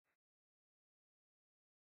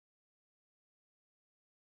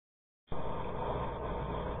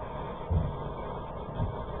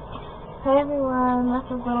Hey everyone, this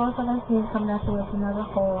is Viloet Trans coming at you with another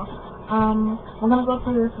haul. I'm gonna go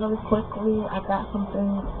through this really quickly. I got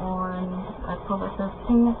something on October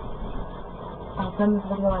 15th. I've done this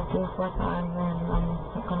video like 3 or 4 times, and I'm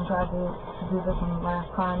gonna try to do this one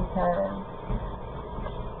last time because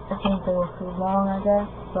it seems they were too long, I guess.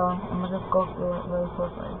 So I'm gonna just go through it really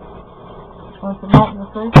quickly. I want to melt the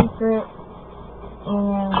first secret,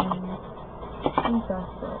 and I think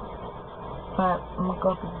that's it. But I'm gonna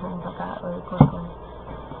go through the things I got really quickly.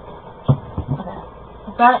 Okay.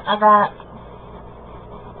 First, I got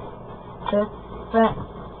this scent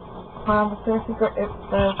from the Victoria's Secret. It's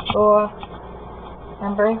the store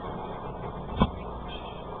Cranberry.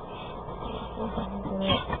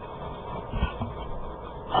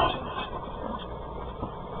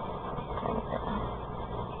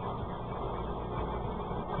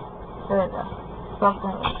 There we go.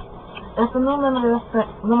 Something. It's a new limited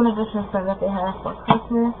edition scent that they have for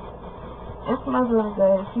Christmas. It smells really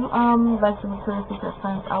good. If you like the Victoria's Secret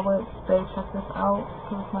scents, I would say check this out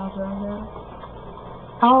because it smells really good.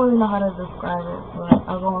 I don't really know how to describe it, but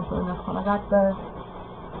I'll go on to the next one. I got the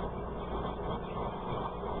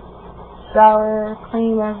shower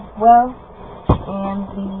cream as well, and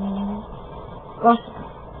the lotion.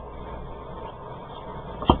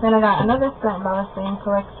 Then I got another scent by the same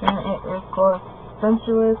collection. It is called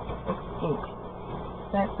Sensuous.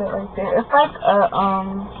 That's it right there. It's like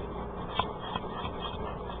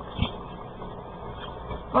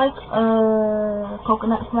a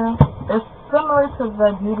coconut smell. It's similar to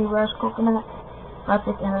the Beauty Rush coconut, but I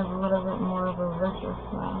think it has a little bit more of a richer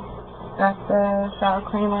smell. Got the shower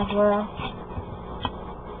cream as well.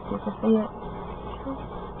 You can see it.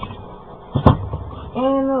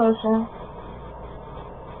 And the lotion.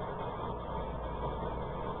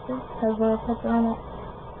 This has a picture on it.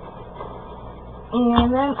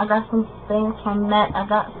 And then I got some things from Met. I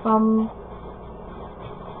got some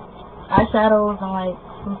eyeshadows and like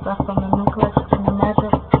some stuff from the new collection, from the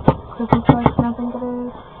Magic Christmas collection, I think it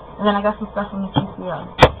is. And then I got some stuff from the CCO.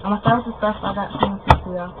 I'm gonna start with the stuff I got from the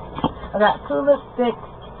CCO. I got 2 lipsticks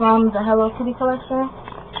from the Hello Kitty collection.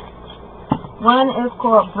 One is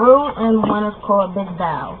called Brew and one is called Big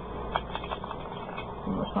Bow.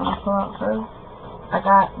 See which one I pull out first. I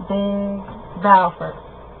got Big Bow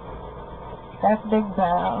first. That's Big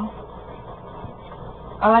Bow.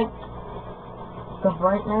 I like the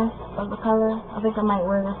brightness of the color. I think I might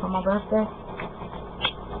wear this on my birthday.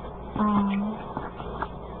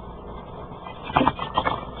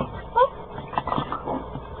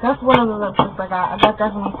 That's one of the lipsticks I got. I got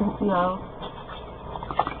that from the CCO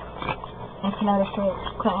in Connecticut,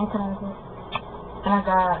 Clinton, Connecticut. And I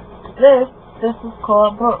got this. This is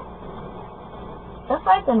called Brook. It's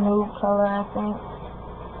like a nude color, I think.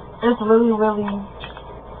 It's really, really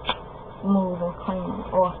smooth and clean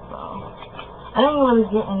also. I didn't really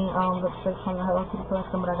get any lipsticks from the Hello Kitty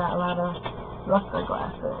collection, but I got a lot of luster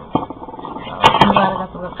glasses. So I'm glad I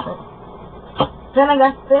got the lipstick. Then I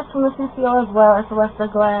got this from the CCO as well. It's a luster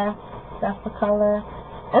glass. That's the color.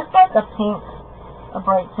 It's like a pink, a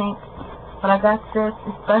bright pink. But I got this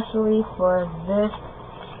especially for this,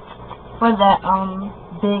 for that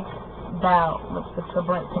Big Bow lipstick, the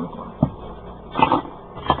bright pink one.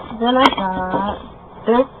 Then I got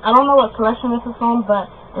this. I don't know what collection this is from, but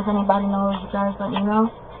if anybody knows, you guys let me know.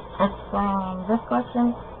 It's from this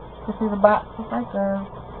collection. This is a box. It's like a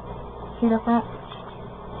sheet of print.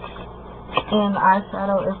 And the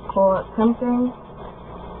eyeshadow is called Tempting.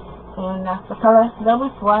 And that's the color. They'll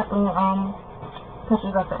be swatching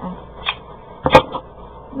pictures at the end.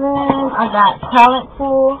 Then I got Talent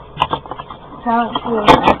Pool. Talent Pool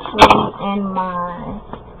is actually in my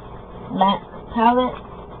matte palette.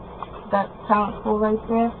 Got Talent Pool right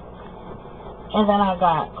there. And then I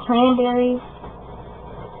got Cranberry.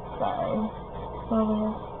 Sorry.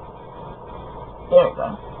 There we go.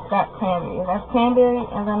 Got Cranberry. That's Cranberry.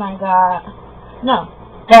 And then I got, no,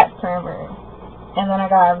 that's Cranberry. And then I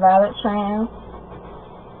got Viloet Trans.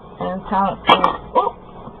 And Talent Pool. Ooh!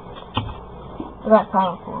 I got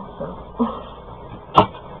Talent Pool, so.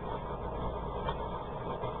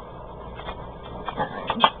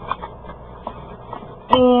 Alright.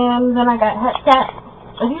 And then I got Hepcat.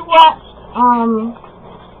 If you watched,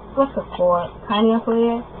 what's it called? Tiny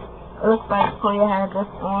Toya? It looks like Toya had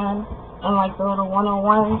this on, and like the little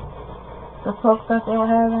 101, the talk that they were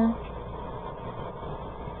having.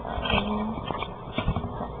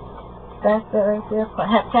 That's it right there for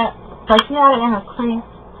Hepcat. So she had it in her crease,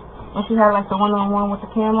 and she had like the 101 with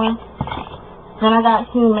the camera. Then I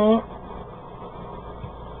got Humid.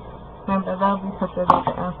 Remember, that'll be pictures at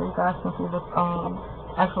the end so you guys can see the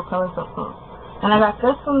actual colors up close. And I got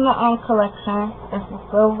this from the collection. It's the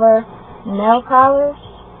silver nail polish.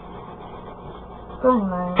 Really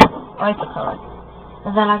nice. I like the color.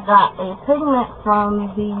 And then I got a pigment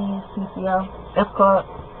from the CCO. It's called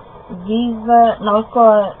Viloet.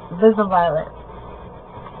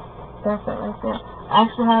 That's it right there. I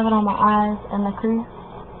actually have it on my eyes and the crease.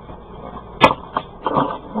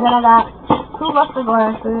 And then I got 2 luster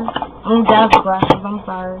glasses. Dazzleglasses, I'm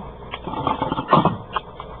sorry.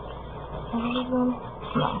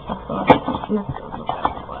 No, that's all.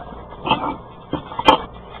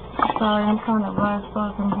 Sorry, I'm trying to rush so I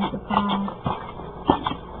can beat the time.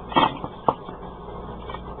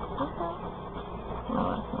 No,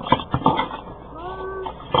 that's not.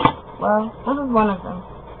 Well, this is one of them.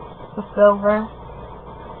 The silver.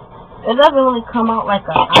 It doesn't really come out like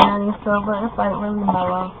an irony silver. It's like really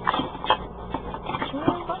mellow.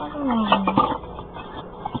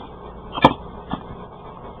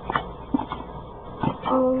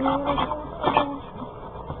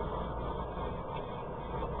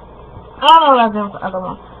 I don't know what I did with the other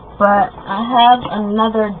one, but I have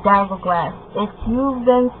another Dazzleglass. If you've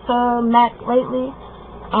been to MAC lately,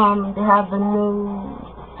 they have the new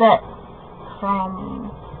set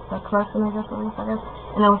from the collection I just released, I guess.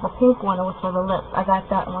 And there was a pink one, it was for the lips. I got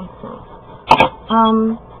that one too.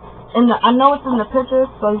 I know it's in the picture,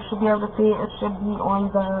 so you should be able to see it. It should be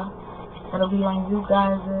on it'll be on you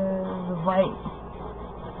guys' right.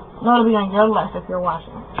 No, it'll be on your left if you're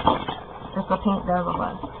watching. It's a pink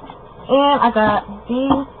Dazzleglass. And I got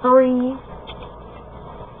these 3.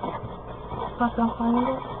 If I can find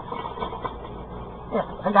it. Yes,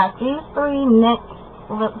 I got these 3 NYX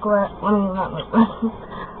lip gloss. Not lip gloss.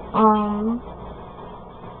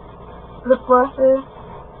 Lip glosses.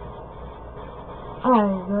 There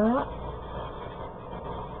you go.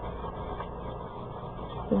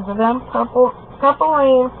 These are them. Purple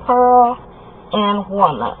Rain, Pearl, and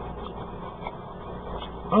Walnut.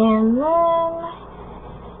 And then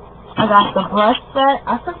I got the brush set.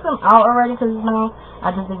 I took them out already because, you know,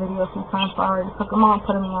 I did the video a few times, so I already took them out and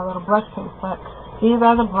put them in my little brush case. But these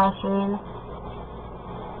are the brushes.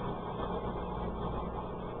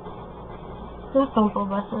 2 simple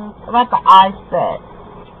brushes. I got the eye set.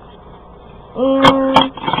 And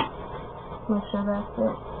make sure that's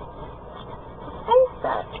it. I think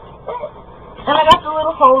that's it. And I got the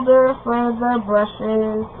little holder for the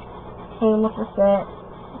brushes. Came with the set.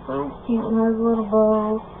 It's really cute and has a little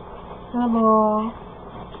bow. And a ball.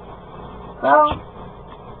 So,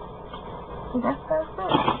 I guess that's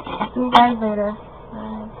it. I'll see you guys later.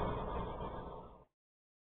 Bye.